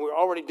 and we were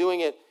already doing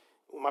it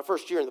my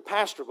first year in the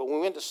pastor. But when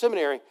we went to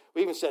seminary,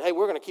 we even said, hey,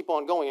 we're going to keep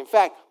on going. In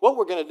fact, what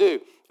we're going to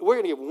do, we're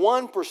going to give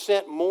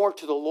 1% more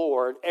to the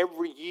Lord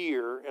every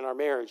year in our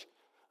marriage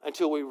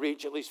until we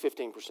reach at least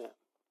 15%.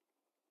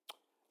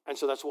 And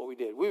so that's what we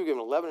did. We were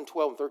giving 11 and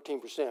 12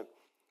 and 13%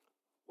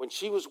 when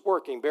she was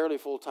working barely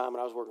full-time and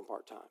I was working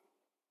part-time.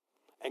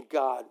 And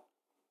God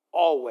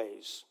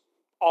always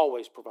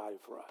provided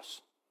for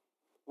us.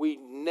 We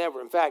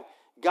never, in fact,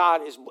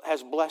 God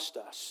has blessed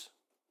us.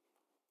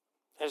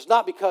 And it's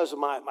not because of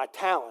my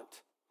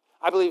talent.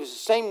 I believe it's the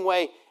same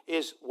way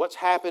as what's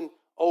happened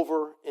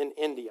over in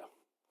India.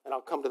 And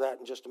I'll come to that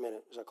in just a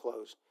minute as I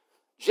close.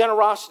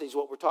 Generosity is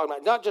what we're talking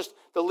about, not just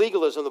the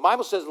legalism. The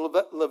Bible says in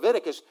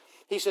Leviticus,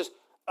 he says,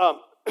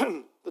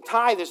 the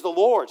tithe is the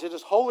Lord's. It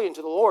is holy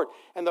unto the Lord.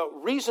 And the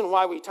reason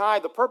why we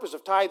tithe, the purpose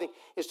of tithing,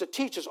 is to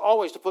teach us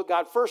always to put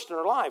God first in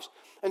our lives.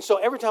 And so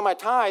every time I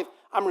tithe,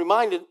 I'm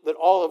reminded that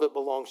all of it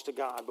belongs to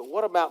God. But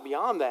what about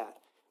beyond that?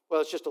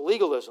 Well, it's just a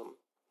legalism.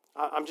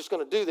 I'm just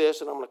going to do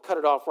this, and I'm going to cut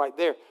it off right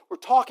there. We're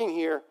talking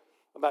here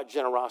about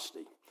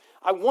generosity.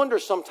 I wonder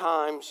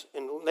sometimes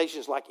in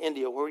nations like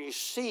India where you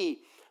see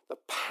the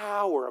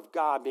power of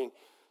God being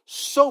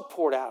so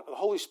poured out, the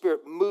Holy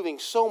Spirit moving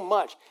so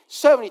much.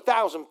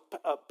 70,000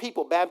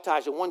 people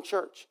baptized in one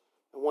church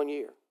in 1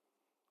 year.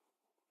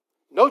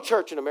 No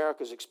church in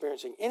America is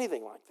experiencing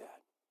anything like that.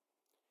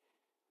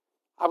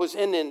 I was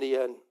in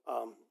India, and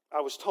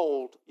I was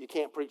told you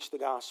can't preach the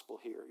gospel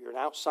here. You're an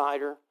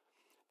outsider.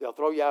 They'll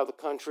throw you out of the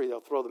country. They'll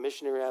throw the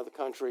missionary out of the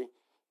country.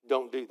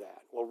 Don't do that.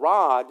 Well,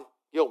 Rod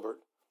Gilbert,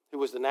 who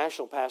was the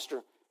national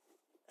pastor,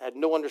 had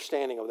no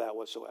understanding of that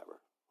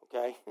whatsoever.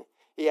 Okay?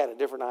 He had a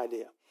different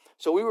idea.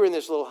 So we were in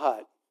this little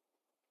hut,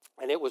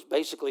 and it was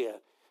basically a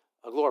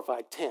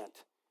glorified tent.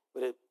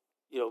 But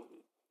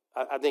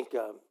I think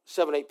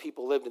 7, 8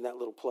 people lived in that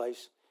little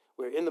place.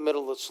 We were in the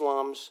middle of the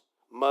slums,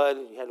 mud,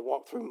 and you had to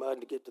walk through mud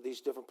to get to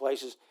these different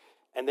places.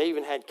 And they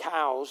even had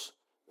cows,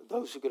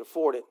 those who could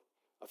afford it,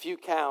 a few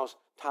cows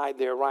tied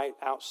there right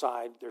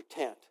outside their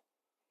tent.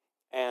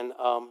 And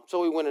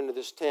so we went into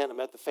this tent. I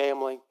met the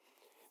family.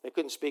 They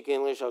couldn't speak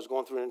English. I was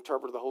going through an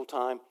interpreter the whole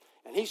time.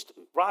 And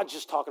Rod's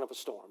just talking up a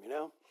storm,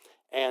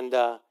 And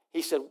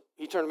he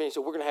turned to me and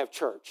said, we're going to have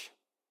church.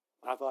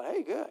 And I thought,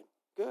 hey, good.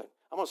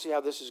 I'm going to see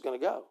how this is going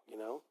to go,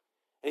 And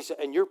he said,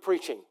 and you're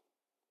preaching.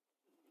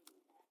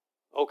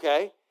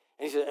 Okay.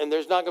 And he said, and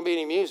there's not going to be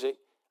any music.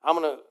 I'm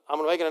going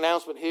to make an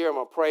announcement here. I'm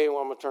going to pray, and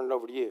I'm going to turn it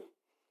over to you.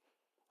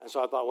 And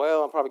so I thought,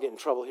 well, I'm probably getting in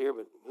trouble here,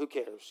 but who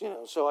cares,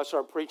 So I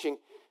started preaching,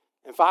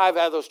 and 5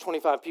 out of those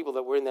 25 people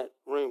that were in that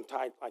room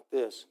tied like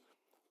this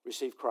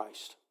received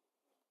Christ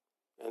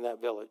in that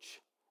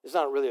village. It's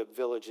not really a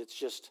village. It's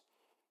just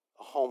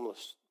a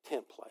homeless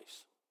tent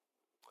place.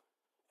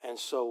 And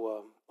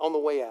so on the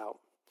way out,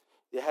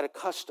 they had a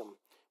custom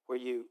where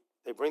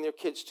they bring their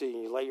kids to you,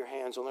 and you lay your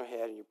hands on their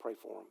head, and you pray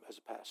for them as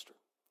a pastor.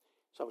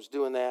 So I was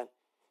doing that.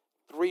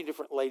 3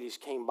 different ladies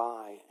came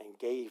by and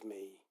gave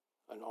me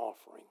an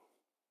offering.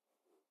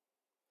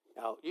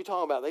 Now, you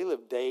talking about they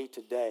live day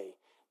to day.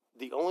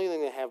 The only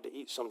thing they have to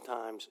eat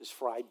sometimes is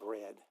fried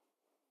bread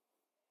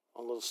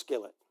on a little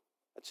skillet.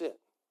 That's it.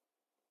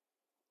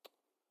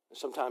 And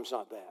sometimes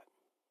not that.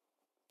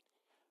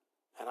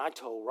 And I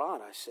told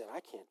Ron, I said, I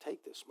can't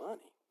take this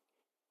money.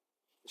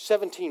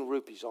 17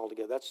 rupees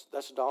altogether.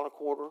 That's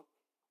 $1.25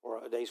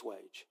 or a day's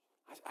wage.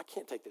 I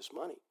can't take this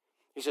money.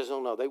 He says,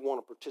 oh, no, they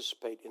want to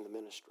participate in the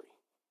ministry.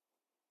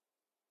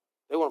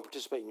 They want to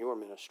participate in your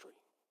ministry.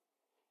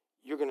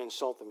 You're going to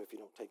insult them if you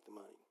don't take the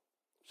money.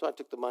 So I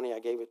took the money, I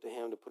gave it to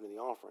him to put in the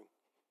offering.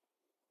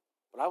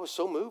 But I was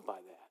so moved by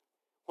that.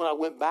 When I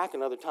went back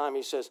another time,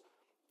 he says,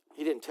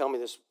 he didn't tell me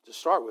this to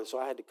start with, so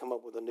I had to come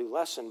up with a new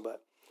lesson,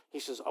 but he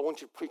says, I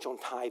want you to preach on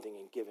tithing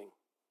and giving.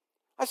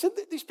 I said,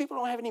 these people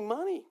don't have any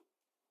money.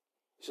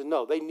 He said,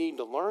 no, they need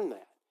to learn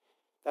that.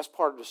 That's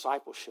part of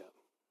discipleship.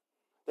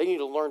 They need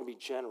to learn to be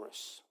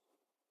generous.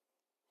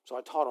 So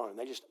I taught on it.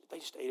 They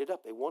just ate it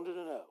up. They wanted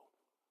to know.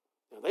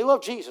 They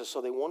love Jesus, so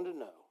they wanted to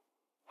know,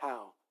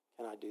 how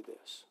can I do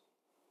this?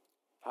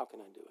 How can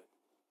I do it?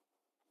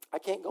 I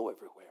can't go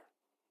everywhere.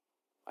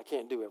 I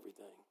can't do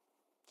everything.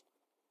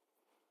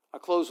 I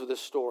close with this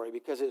story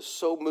because it's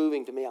so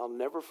moving to me. I'll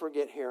never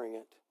forget hearing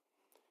it.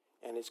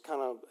 And it's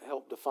kind of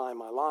helped define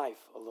my life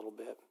a little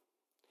bit.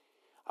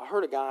 I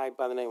heard a guy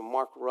by the name of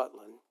Mark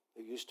Rutland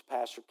who used to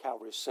pastor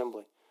Calvary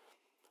Assembly.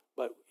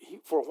 But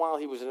for a while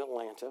he was in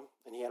Atlanta,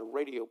 and he had a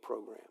radio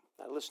program.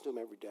 I listened to him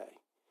every day.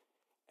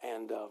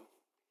 And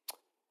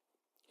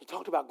he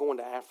talked about going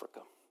to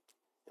Africa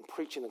and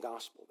preaching the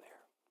gospel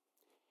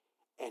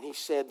there. And he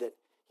said that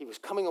he was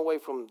coming away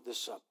from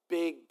this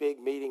big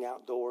meeting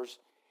outdoors,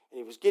 and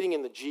he was getting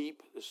in the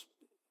Jeep, this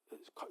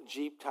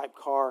Jeep-type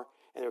car,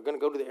 and they were going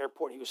to go to the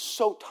airport. He was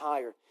so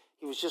tired.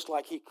 He was just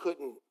like he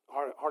couldn't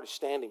hardly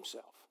stand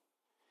himself.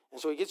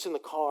 And so he gets in the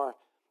car,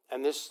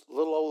 and this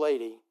little old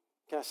lady,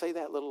 can I say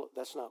that little?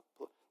 That's not,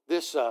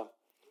 this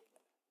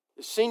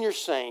senior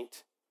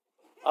saint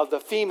of the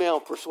female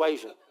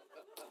persuasion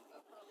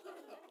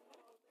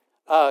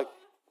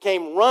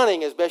came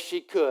running as best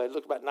she could,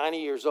 looked about 90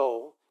 years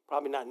old,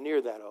 probably not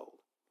near that old,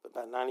 but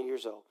about 90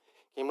 years old,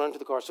 came running to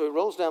the car. So he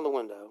rolls down the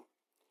window,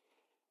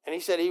 and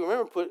he said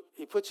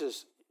he puts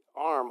his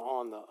arm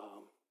on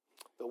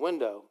the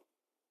window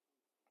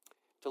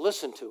to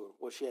listen to her,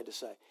 what she had to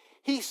say.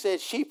 He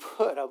said she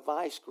put a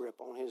vice grip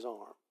on his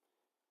arm.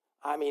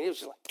 I mean, it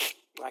was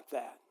like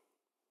that.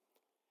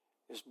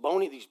 These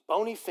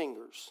bony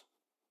fingers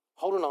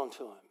holding on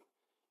to him.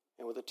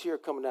 And with a tear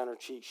coming down her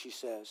cheek, she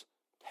says,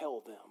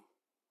 tell them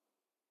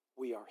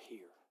we are here.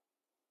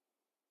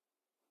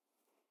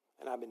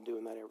 And I've been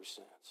doing that ever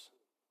since.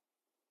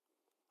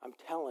 I'm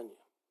telling you,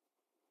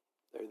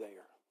 they're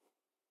there.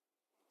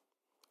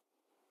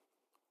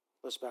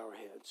 Let's bow our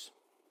heads.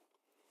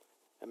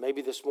 And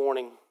maybe this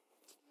morning,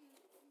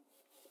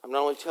 I'm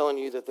not only telling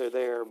you that they're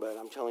there, but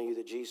I'm telling you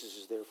that Jesus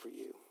is there for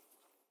you.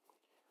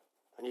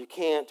 And you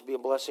can't be a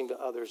blessing to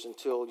others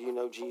until you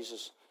know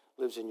Jesus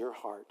lives in your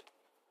heart.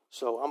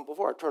 So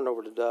before I turn it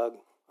over to Doug,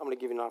 I'm going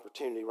to give you an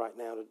opportunity right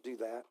now to do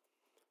that.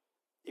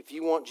 If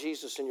you want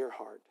Jesus in your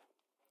heart,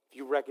 if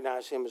you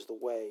recognize him as the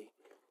way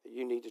that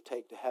you need to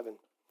take to heaven,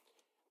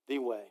 the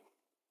way,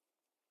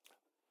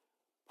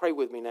 pray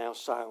with me now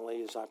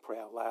silently as I pray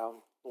out loud.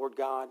 Lord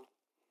God,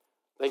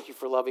 thank you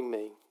for loving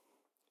me.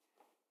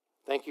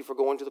 Thank you for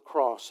going to the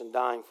cross and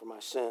dying for my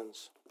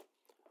sins.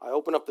 I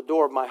open up the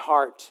door of my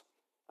heart.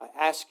 I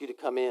ask you to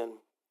come in.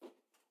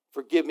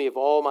 Forgive me of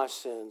all my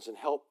sins and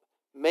help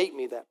make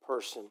me that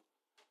person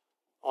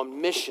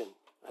on mission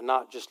and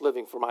not just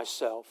living for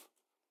myself.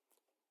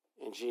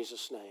 In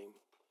Jesus' name,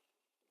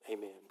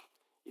 amen.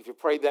 If you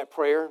prayed that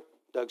prayer,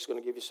 Doug's going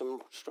to give you some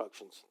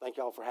instructions. Thank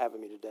you all for having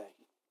me today.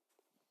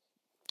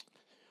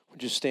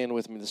 Would you stand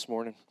with me this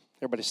morning?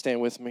 Everybody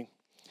stand with me.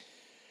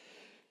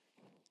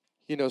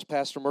 You know, as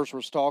Pastor Mercer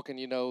was talking,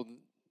 you know,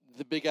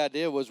 the big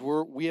idea was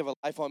we have a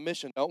life on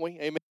mission, don't we?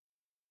 Amen.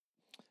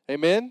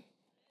 Amen.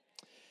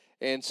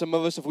 And some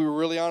of us, if we were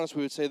really honest,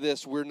 we would say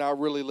this: we're not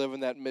really living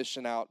that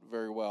mission out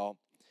very well.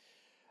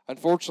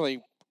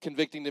 Unfortunately,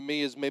 convicting to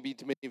me, as maybe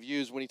to many of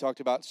you, is when he talked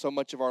about so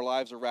much of our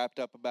lives are wrapped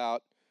up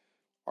about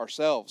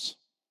ourselves.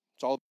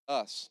 It's all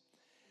about us.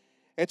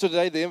 And so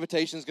today, the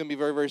invitation is going to be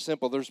very, very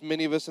simple. There's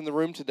many of us in the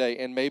room today,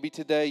 and maybe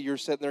today you're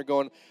sitting there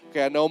going,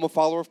 okay, I know I'm a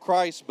follower of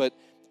Christ, but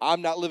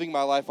I'm not living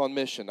my life on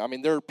mission. I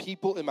mean, there are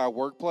people in my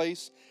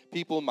workplace,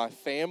 people in my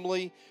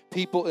family,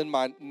 people in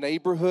my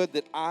neighborhood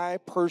that I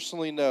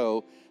personally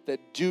know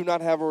that do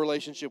not have a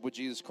relationship with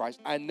Jesus Christ.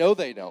 I know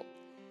they don't.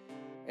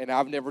 And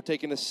I've never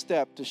taken a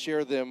step to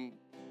share them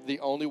the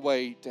only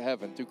way to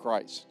heaven, through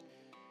Christ.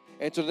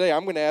 And so today,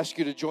 I'm going to ask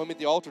you to join me at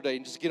the altar today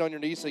and just get on your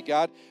knees and say,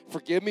 God,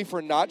 forgive me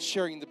for not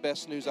sharing the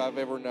best news I've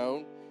ever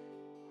known.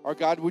 Or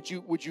God, would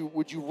you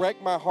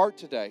wreck my heart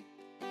today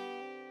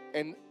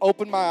and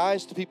open my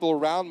eyes to people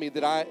around me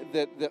that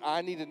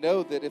I need to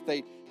know that if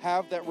they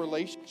have that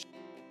relationship,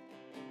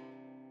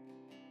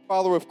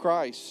 follower of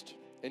Christ,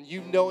 and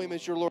you know him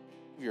as your Lord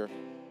and Savior,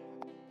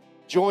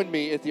 join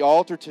me at the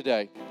altar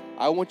today.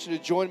 I want you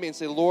to join me and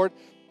say, Lord,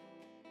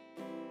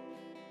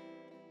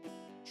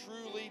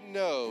 truly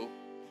know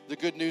the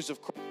good news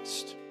of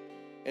Christ.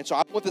 And so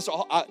I want this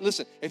all,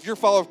 listen, if you're a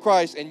follower of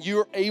Christ and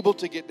you're able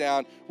to get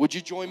down, would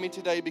you join me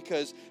today?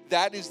 Because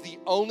that is the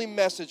only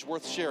message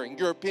worth sharing.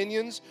 Your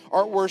opinions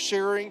aren't worth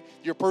sharing.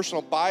 Your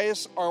personal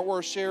bias aren't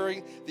worth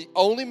sharing. The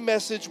only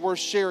message worth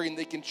sharing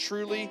that can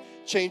truly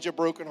change a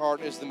broken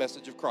heart is the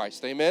message of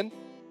Christ. Amen?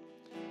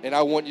 And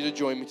I want you to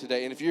join me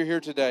today. And if you're here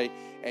today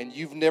and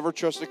you've never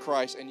trusted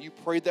Christ and you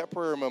prayed that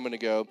prayer a moment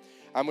ago,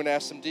 I'm going to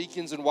ask some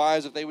deacons and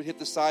wives if they would hit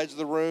the sides of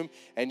the room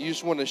and you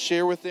just want to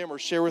share with them or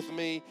share with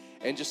me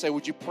and just say,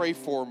 would you pray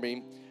for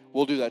me?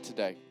 We'll do that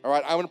today. All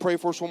right, I'm going to pray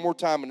for us one more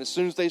time. And as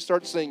soon as they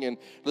start singing,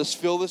 let's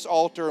fill this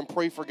altar and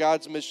pray for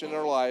God's mission in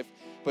our life.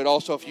 But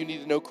also, if you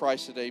need to know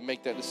Christ today,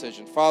 make that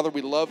decision. Father,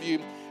 we love you.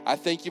 I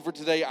thank you for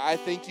today. I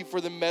thank you for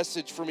the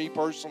message for me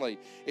personally.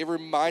 It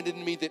reminded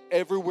me that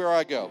everywhere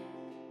I go,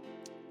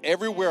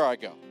 every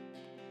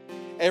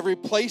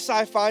place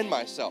I find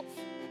myself,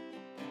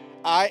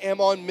 I am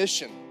on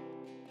mission.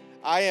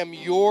 I am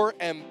your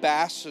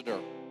ambassador.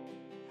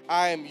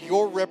 I am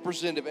your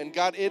representative. And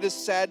God, it is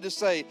sad to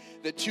say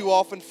that too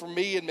often for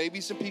me and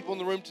maybe some people in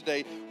the room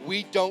today,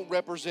 we don't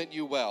represent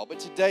you well. But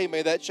today,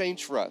 may that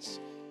change for us.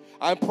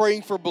 I'm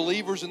praying for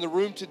believers in the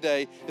room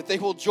today that they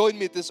will join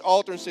me at this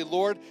altar and say,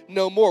 Lord,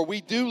 no more.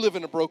 We do live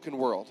in a broken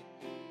world.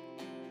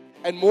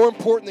 And more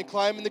important than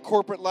climbing the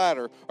corporate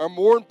ladder, or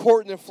more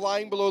important than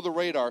flying below the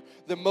radar,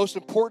 the most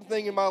important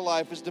thing in my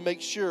life is to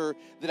make sure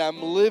that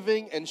I'm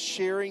living and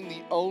sharing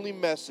the only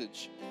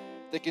message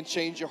that can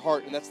change your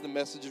heart, and that's the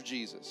message of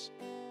Jesus.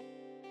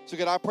 So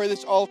God, I pray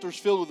this altar is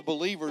filled with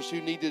believers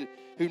who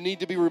need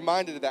to be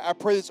reminded of that. I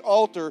pray this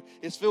altar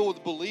is filled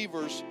with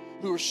believers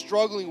who are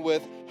struggling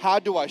with, how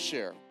do I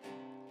share?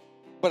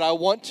 But I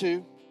want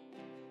to.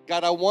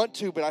 God, I want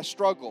to, but I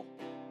struggle.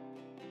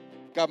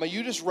 God, may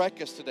you just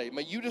wreck us today.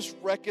 May you just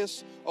wreck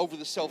us over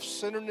the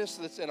self-centeredness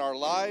that's in our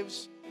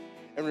lives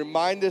and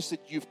remind us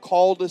that you've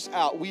called us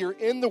out. We are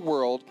in the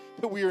world,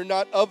 but we are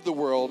not of the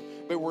world,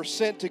 but we're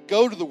sent to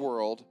go to the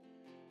world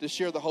to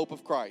share the hope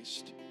of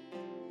Christ.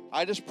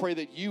 I just pray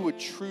that you would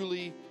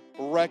truly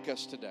wreck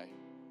us today.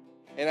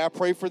 And I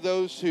pray for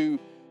those who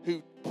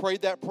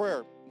prayed that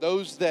prayer,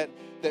 those that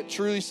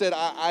truly said,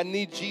 I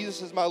need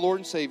Jesus as my Lord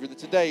and Savior, that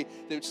today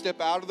they would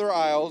step out of their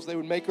aisles, they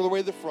would make their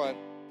way to the front,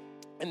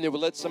 and they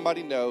would let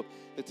somebody know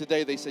that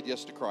today they said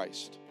yes to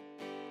Christ.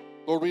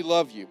 Lord, we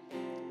love you.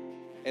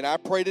 And I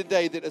pray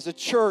today that as a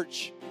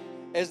church,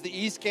 as the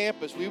East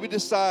Campus, we would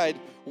decide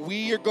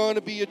we are going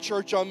to be a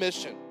church on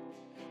mission.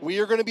 We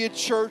are going to be a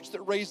church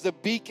that raises the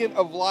beacon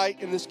of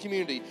light in this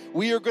community.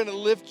 We are going to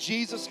lift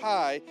Jesus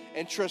high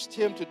and trust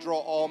him to draw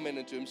all men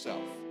into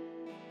himself.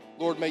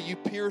 Lord, may you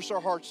pierce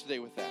our hearts today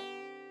with that.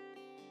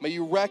 May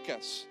you wreck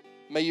us.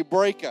 May you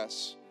break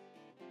us.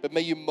 But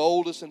may you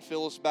mold us and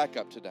fill us back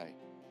up today.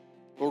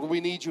 Lord,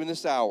 we need you in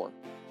this hour.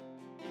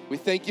 We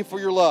thank you for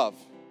your love.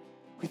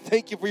 We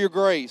thank you for your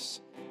grace.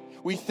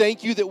 We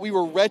thank you that we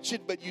were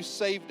wretched, but you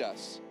saved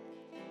us.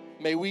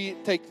 May we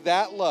take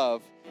that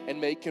love and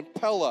may it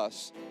compel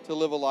us to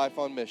live a life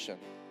on mission.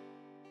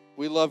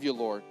 We love you,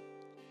 Lord.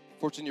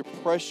 For it's in your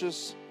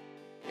precious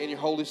and your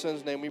holy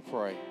Son's name we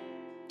pray.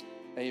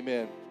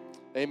 Amen.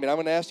 Amen. I'm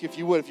going to ask you if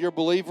you would, if you're a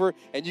believer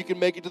and you can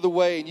make it to the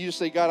way and you just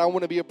say, God, I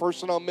want to be a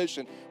person on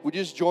mission, would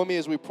you just join me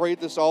as we pray at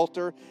this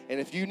altar? And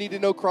if you need to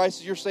know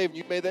Christ as your Savior and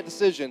you've made that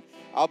decision,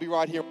 I'll be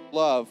right here.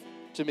 Love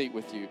to meet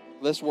with you.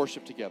 Let's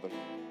worship together.